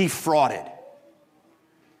defrauded.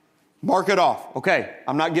 Mark it off. Okay,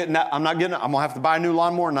 I'm not getting that. I'm going to have to buy a new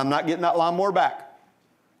lawnmower, and I'm not getting that lawnmower back.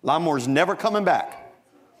 Lawnmower's never coming back.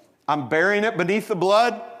 I'm burying it beneath the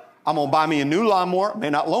blood. I'm going to buy me a new lawnmower. I may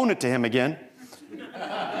not loan it to him again.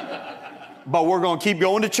 But we're going to keep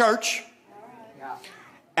going to church.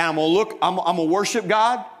 And I'm going to worship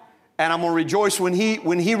God. And I'm going to rejoice when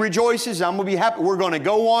he rejoices. I'm going to be happy. We're going to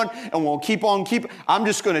go on and we'll keep on. I'm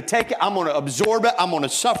just going to take it. I'm going to absorb it. I'm going to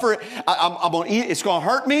suffer it. I'm going to eat it. It's going to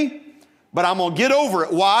hurt me, but I'm going to get over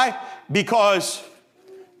it. Why? Because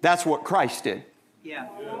that's what Christ did. Yeah.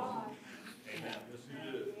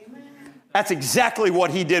 That's exactly what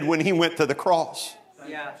he did when he went to the cross.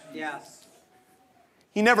 Yeah. Yeah.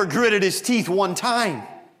 He never gritted his teeth one time.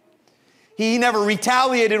 He never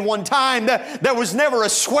retaliated one time. There was never a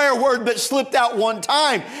swear word that slipped out one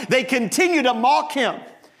time. They continued to mock him.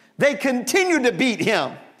 They continued to beat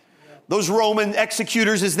him. Those Roman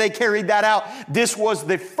executors, as they carried that out, this was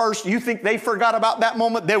the first. You think they forgot about that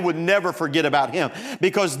moment? They would never forget about him,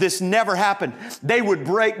 because this never happened. They would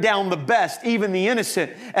break down the best, even the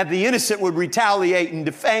innocent, and the innocent would retaliate and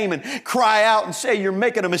defame and cry out and say, you're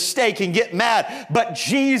making a mistake, and get mad. But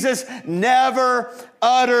Jesus never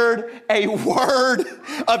uttered a word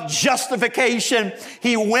of justification.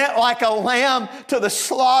 He went like a lamb to the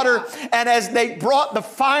slaughter, and as they brought the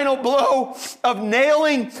final blow of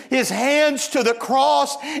nailing his hands to the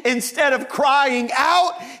cross, instead of crying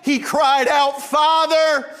out, he cried out,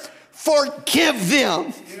 Father, forgive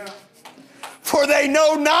them, for they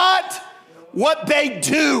know not what they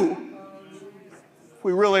do. If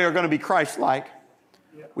we really are going to be Christ-like,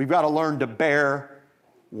 we've got to learn to bear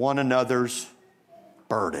one another's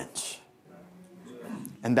burdens.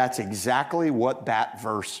 And that's exactly what that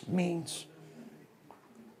verse means.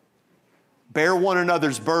 Bear one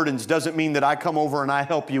another's burdens doesn't mean that I come over and I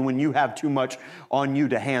help you when you have too much on you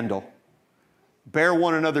to handle. Bear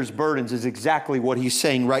one another's burdens is exactly what he's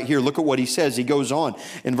saying right here. Look at what he says. He goes on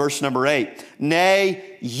in verse number 8.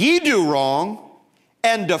 Nay, ye do wrong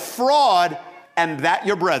and defraud, and that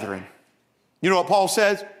your brethren. You know what Paul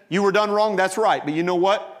says? You were done wrong, that's right. But you know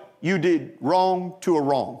what? You did wrong to a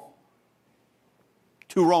wrong.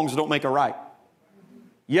 Two wrongs don't make a right.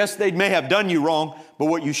 Yes, they may have done you wrong, but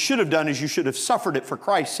what you should have done is you should have suffered it for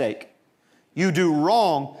Christ's sake. You do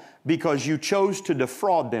wrong because you chose to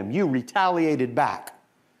defraud them. You retaliated back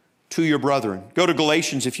to your brethren. Go to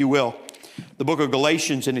Galatians, if you will. The book of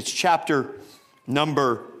Galatians, and it's chapter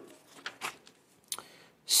number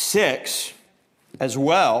 6 as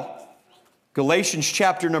well. Galatians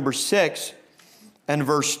chapter number 6 and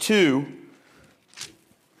verse 2.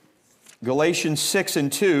 Galatians 6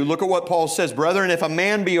 and 2. Look at what Paul says. Brethren, if a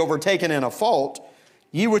man be overtaken in a fault,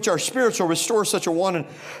 ye which are spiritual, restore such a one in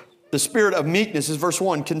the spirit of meekness. Is verse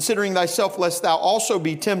 1. Considering thyself, lest thou also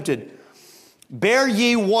be tempted. Bear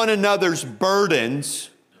ye one another's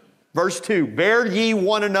burdens. Verse 2. Bear ye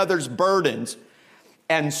one another's burdens,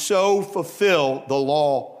 and so fulfill the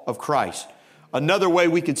law of Christ. Another way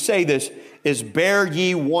we could say this is bear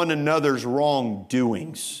ye one another's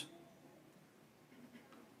wrongdoings,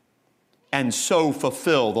 and so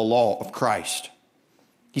fulfill the law of Christ.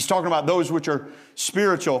 He's talking about those which are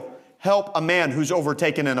spiritual. Help a man who's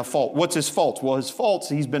overtaken in a fault. What's his fault? Well, his faults,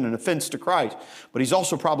 he's been an offense to Christ, but he's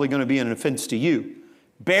also probably going to be an offense to you.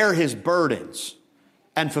 Bear his burdens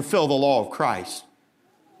and fulfill the law of Christ.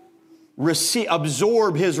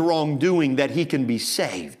 Absorb his wrongdoing that he can be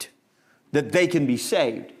saved, that they can be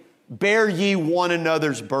saved. Bear ye one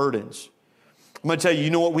another's burdens. I'm going to tell you, you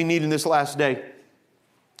know what we need in this last day?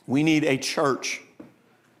 We need a church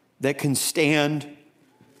that can stand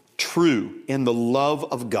true in the love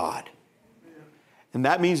of God. And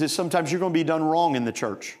that means that sometimes you're going to be done wrong in the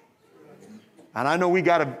church. And I know we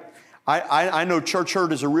got to, I know church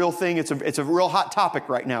hurt is a real thing. It's a real hot topic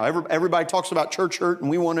right now. Everybody talks about church hurt, and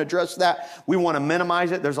we want to address that. We want to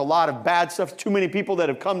minimize it. There's a lot of bad stuff. Too many people that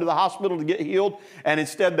have come to the hospital to get healed, and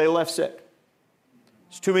instead they left sick.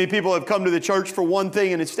 There's too many people have come to the church for one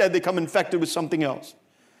thing, and instead they come infected with something else.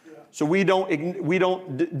 So we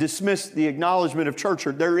don't dismiss the acknowledgement of church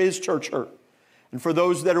hurt. There is church hurt. And for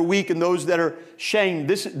those that are weak and those that are shamed,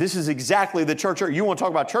 this is exactly the church hurt. You want to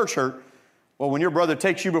talk about church hurt? Well, when your brother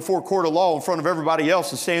takes you before court of law in front of everybody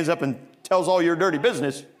else and stands up and tells all your dirty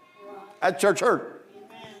business, that's church hurt.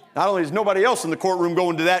 Not only is nobody else in the courtroom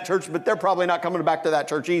going to that church, but they're probably not coming back to that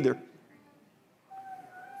church either.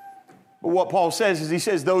 But what Paul says is he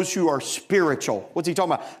says those who are spiritual. What's he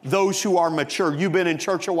talking about? Those who are mature. You've been in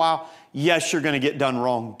church a while. Yes, you're going to get done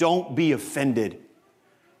wrong. Don't be offended.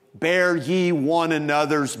 Bear ye one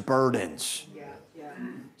another's burdens.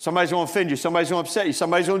 Somebody's going to offend you. Somebody's going to upset you.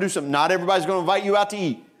 Somebody's going to do something. Not everybody's going to invite you out to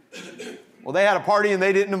eat. Well, they had a party and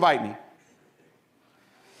they didn't invite me.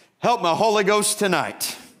 Help my Holy Ghost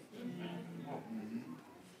tonight.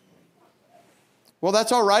 Well,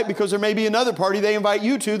 that's all right, because there may be another party they invite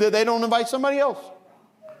you to that they don't invite somebody else.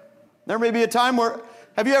 There may be a time where,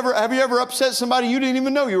 have you ever upset somebody you didn't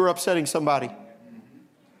even know you were upsetting somebody?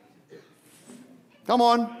 Come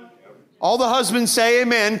on. All the husbands say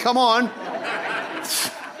amen. Come on.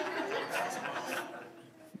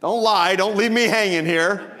 Don't lie. Don't leave me hanging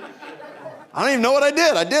here. I don't even know what I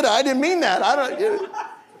did. I didn't mean that.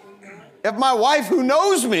 If my wife, who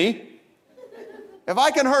knows me, if I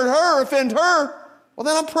can hurt her, offend her, well,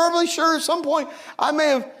 then I'm probably sure at some point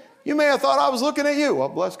you may have thought I was looking at you. Well,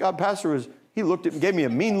 bless God, Pastor he looked at me, gave me a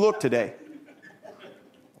mean look today.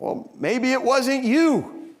 Well, maybe it wasn't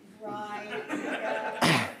you.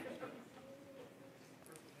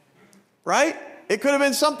 Right? It could have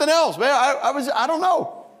been something else. Man, I don't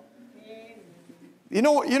know. You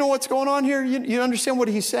know what's going on here? You understand what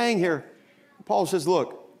he's saying here? Paul says,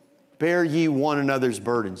 look, bear ye one another's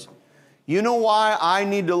burdens. You know why I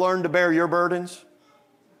need to learn to bear your burdens?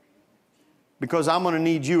 Because I'm going to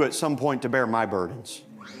need you at some point to bear my burdens.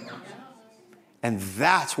 And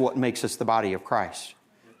that's what makes us the body of Christ.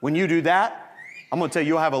 When you do that, I'm going to tell you,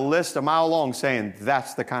 you'll have a list a mile long saying,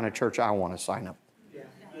 that's the kind of church I want to sign up.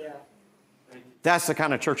 That's the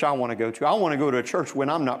kind of church I want to go to. I want to go to a church when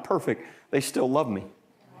I'm not perfect, they still love me.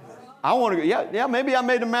 I want to go, yeah, maybe I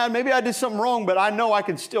made them mad. Maybe I did something wrong, but I know I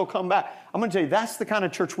can still come back. I'm going to tell you, that's the kind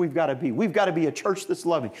of church we've got to be. We've got to be a church that's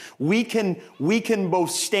loving. We can both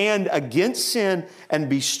stand against sin and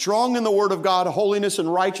be strong in the Word of God, holiness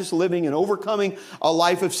and righteous living and overcoming a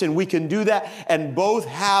life of sin. We can do that and both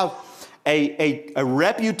have a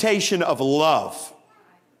reputation of love.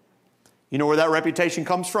 You know where that reputation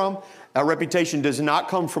comes from? That reputation does not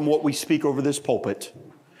come from what we speak over this pulpit.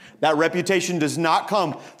 That reputation does not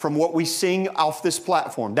come from what we sing off this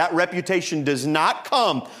platform. That reputation does not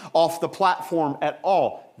come off the platform at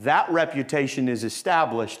all. That reputation is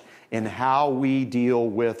established in how we deal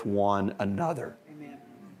with one another. Amen.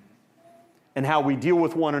 And how we deal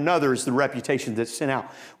with one another is the reputation that's sent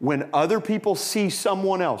out. When other people see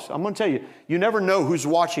someone else, I'm going to tell you, you never know who's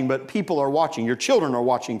watching, but people are watching. Your children are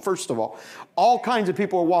watching, first of all. All kinds of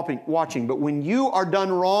people are watching. But when you are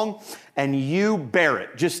done wrong and you bear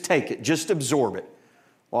it, just take it, just absorb it.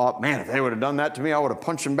 Well, man, if they would have done that to me, I would have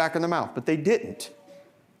punched them back in the mouth. But they didn't.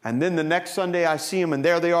 And then the next Sunday I see them and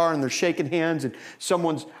there they are and they're shaking hands and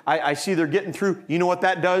I see they're getting through. You know what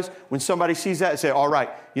that does? When somebody sees that and say, all right,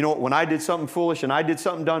 you know what, when I did something foolish and I did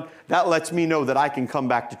something dumb, that lets me know that I can come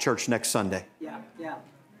back to church next Sunday. Yeah.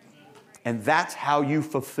 And that's how you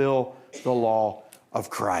fulfill the law of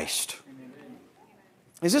Christ.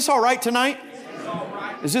 Is this all right tonight?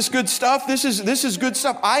 Is this good stuff? This is good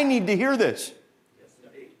stuff. I need to hear this.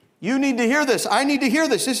 You need to hear this. I need to hear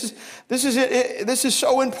this. This is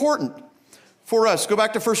so important for us. Go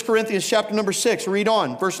back to 1 Corinthians chapter number 6. Read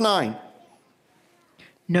on, verse 9.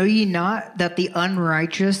 Know ye not that the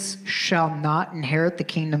unrighteous shall not inherit the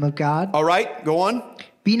kingdom of God? All right, go on.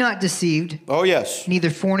 Be not deceived. Oh, yes.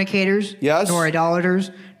 Neither fornicators, yes, nor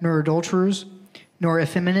idolaters, nor adulterers, nor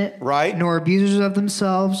effeminate, right, nor abusers of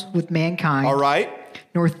themselves with mankind. All right.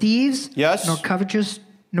 Nor thieves, yes, nor covetous,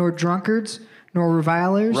 nor drunkards, nor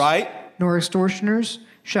revilers, right, nor extortioners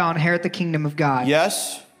shall inherit the kingdom of God.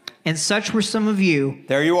 Yes. And such were some of you.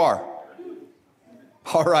 There you are.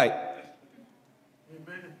 All right.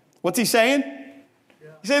 What's he saying?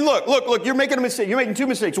 He's saying, look, you're making a mistake. You're making two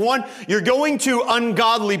mistakes. One, you're going to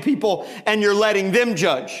ungodly people and you're letting them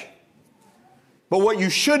judge. But what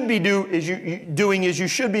you should be doing is you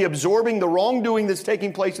should be absorbing the wrongdoing that's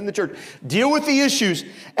taking place in the church. Deal with the issues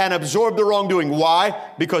and absorb the wrongdoing.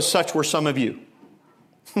 Why? Because such were some of you.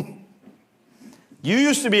 You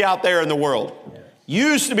used to be out there in the world. You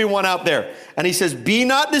used to be one out there. And he says, be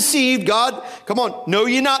not deceived, God. Come on. Know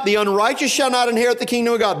ye not, the unrighteous shall not inherit the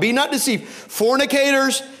kingdom of God. Be not deceived.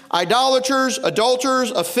 Fornicators, idolaters,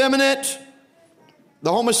 adulterers, effeminate,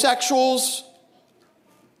 the homosexuals,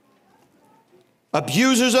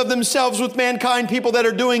 abusers of themselves with mankind, people that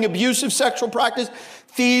are doing abusive sexual practice,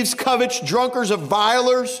 thieves, covets, drunkards,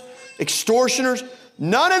 revilers, extortioners.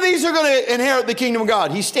 None of these are going to inherit the kingdom of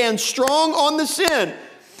God. He stands strong on the sin.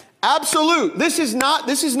 Absolute. This is not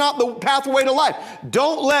the pathway to life.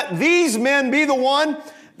 Don't let these men be the one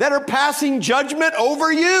that are passing judgment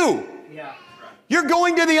over you. Yeah. You're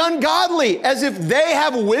going to the ungodly as if they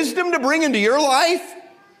have wisdom to bring into your life.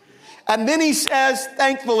 And then he says,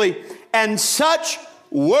 thankfully, and such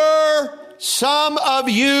were Some of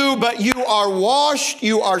you, but you are washed,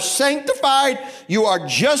 you are sanctified, you are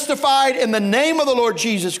justified in the name of the Lord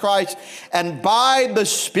Jesus Christ and by the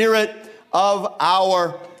Spirit of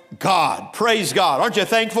our God. Praise God. Aren't you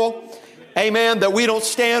thankful? Amen. That we don't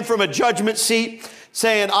stand from a judgment seat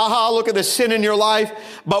saying, aha, look at the sin in your life,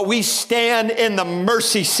 but we stand in the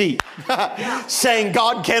mercy seat saying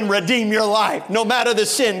God can redeem your life. No matter the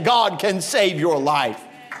sin, God can save your life.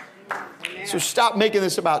 So stop making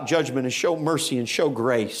this about judgment and show mercy and show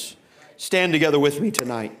grace. Stand together with me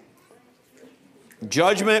tonight.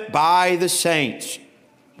 Judgment by the saints.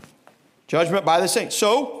 Judgment by the saints.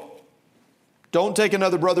 So, don't take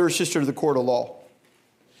another brother or sister to the court of law.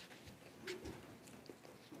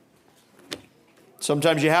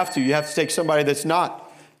 Sometimes you have to. You have to take somebody that's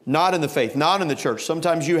not in the faith, not in the church.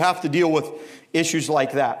 Sometimes you have to deal with issues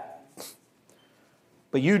like that.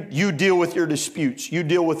 But you deal with your disputes. You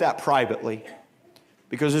deal with that privately.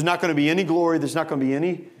 Because there's not going to be any glory. There's not going to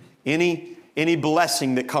be any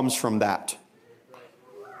blessing that comes from that.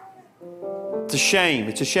 It's a shame.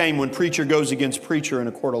 It's a shame when preacher goes against preacher in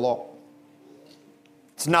a court of law.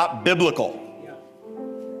 It's not biblical.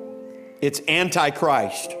 It's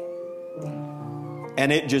antichrist.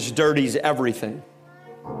 And it just dirties everything.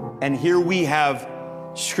 And here we have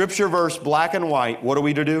scripture verse, black and white. What are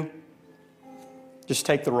we to do? Just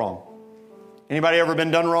take the wrong. Anybody ever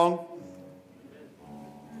been done wrong?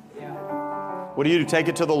 What do? Take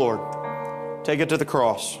it to the Lord. Take it to the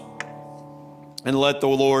cross. And let the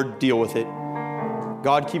Lord deal with it.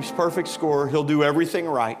 God keeps perfect score. He'll do everything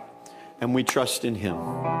right. And we trust in Him.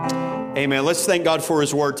 Amen. Let's thank God for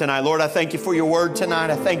His word tonight. Lord, I thank you for your word tonight.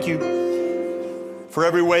 I thank you for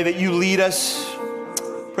every way that you lead us.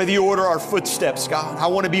 Pray that you order our footsteps, God. I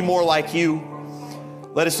want to be more like you.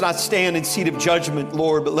 Let us not stand in seat of judgment,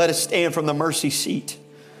 Lord, but let us stand from the mercy seat.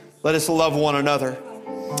 Let us love one another.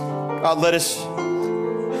 God, let us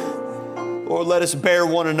bear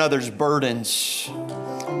one another's burdens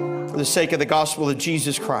for the sake of the gospel of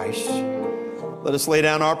Jesus Christ. Let us lay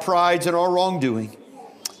down our prides and our wrongdoing.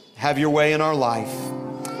 Have your way in our life.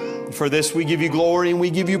 For this we give you glory and we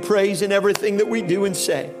give you praise in everything that we do and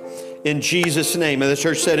say. In Jesus' name. And the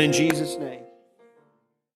church said, in Jesus' name.